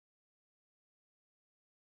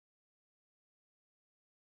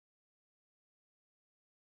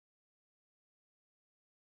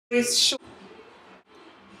It's short.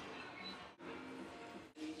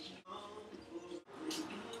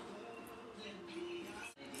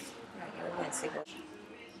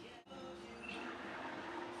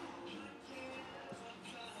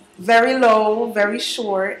 Very low, very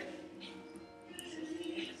short.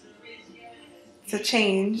 It's a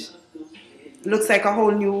change. Looks like a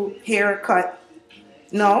whole new haircut.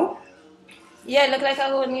 No? Yeah, look like a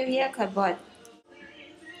whole new haircut, but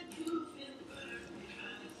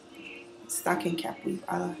Stocking cap weave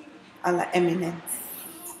a la Eminence.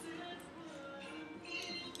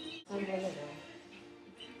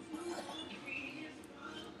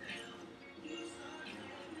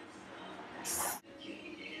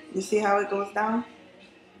 You see how it goes down?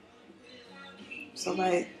 So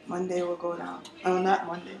by Monday it will go down. Oh, not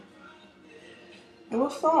Monday. It will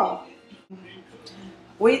fall.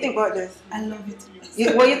 What do you think about this? I love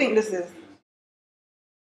it. What do you think this is?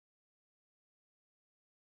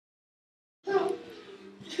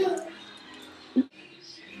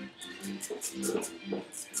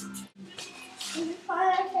 Before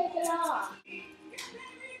I take it off.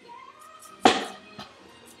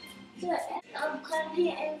 So I'm coming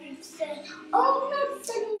and you said, oh no,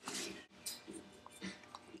 Sunny.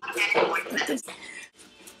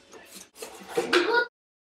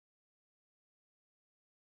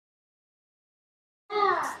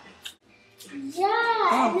 Yeah,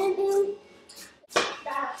 and then do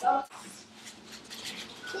that. So,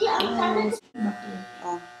 see, I'm trying to.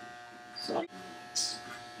 Oh.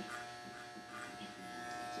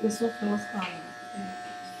 It's so close coming.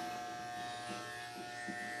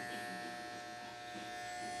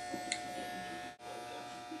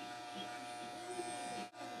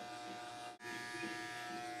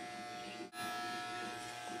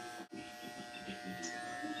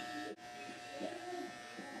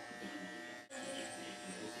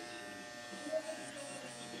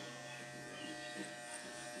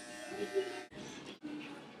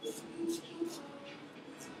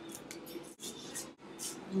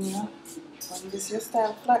 Yeah. When this your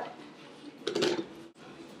style flat.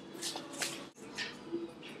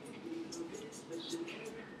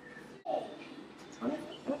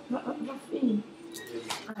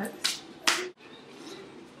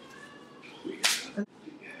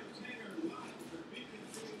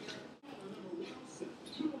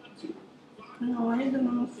 No, I don't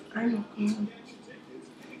know. I don't know.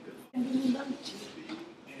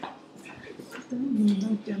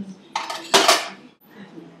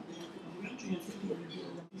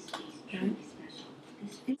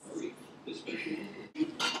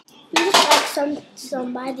 You look like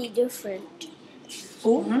somebody different.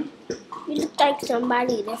 Oh? You look like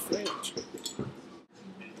somebody different.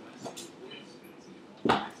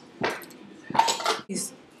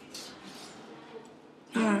 Is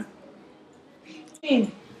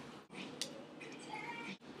in.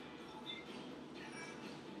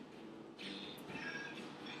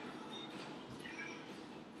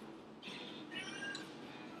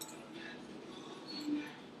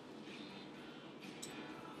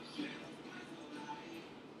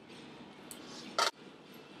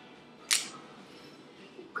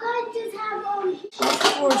 You can't just have on. Of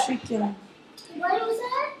course we can. What was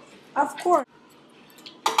that? Of course.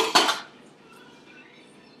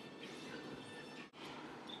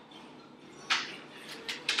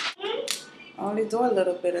 Only do a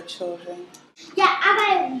little bit of children. Yeah,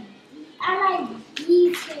 I like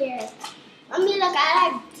these hair. I mean, like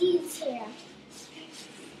I like these hair.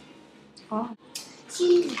 Oh.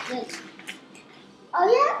 She's good. Oh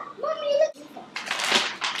yeah, mommy, look.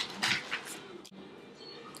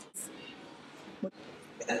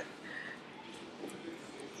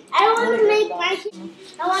 I want to make my hair.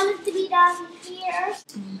 I want it to be down here.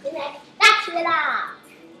 And then that's it off.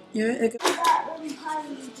 Yeah,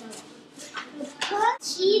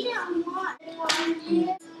 Because she didn't want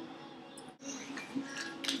it.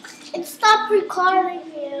 It stopped recording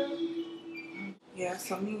you. Yeah,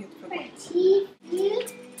 so me it's For pretty.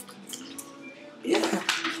 TV. Yeah.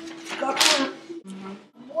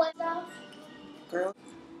 What else? Girl.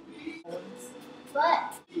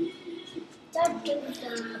 But that didn't.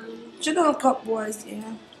 Chicken cup boys,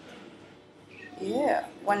 yeah. Yeah.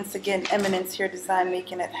 Once again, Eminence Hair Design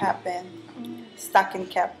making it happen. Stocking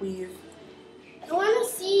cap weave. I want to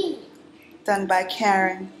see. Done by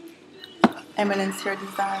Karen. Eminence Hair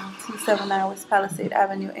Design. 279 West Palisade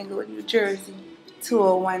Avenue, Englewood, New Jersey.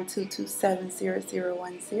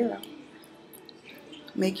 201-227-0010.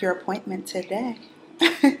 Make your appointment today.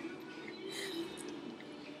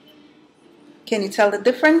 Can you tell the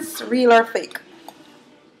difference? Real or fake?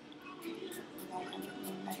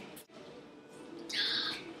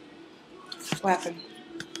 What happened?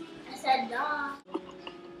 said dog.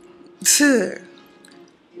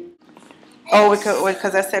 Oh,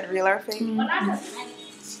 because I said real or fake? But I don't like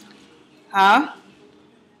it. Huh?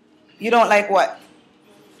 You don't like what?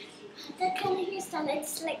 That kind of hairstyle,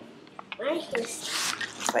 it's like my hairstyle.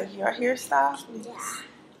 It's like your hairstyle? Yeah.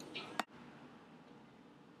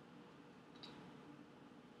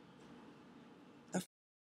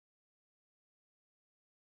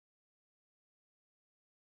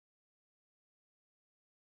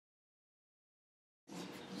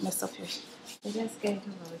 Mess up here. We just get to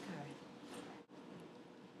our car.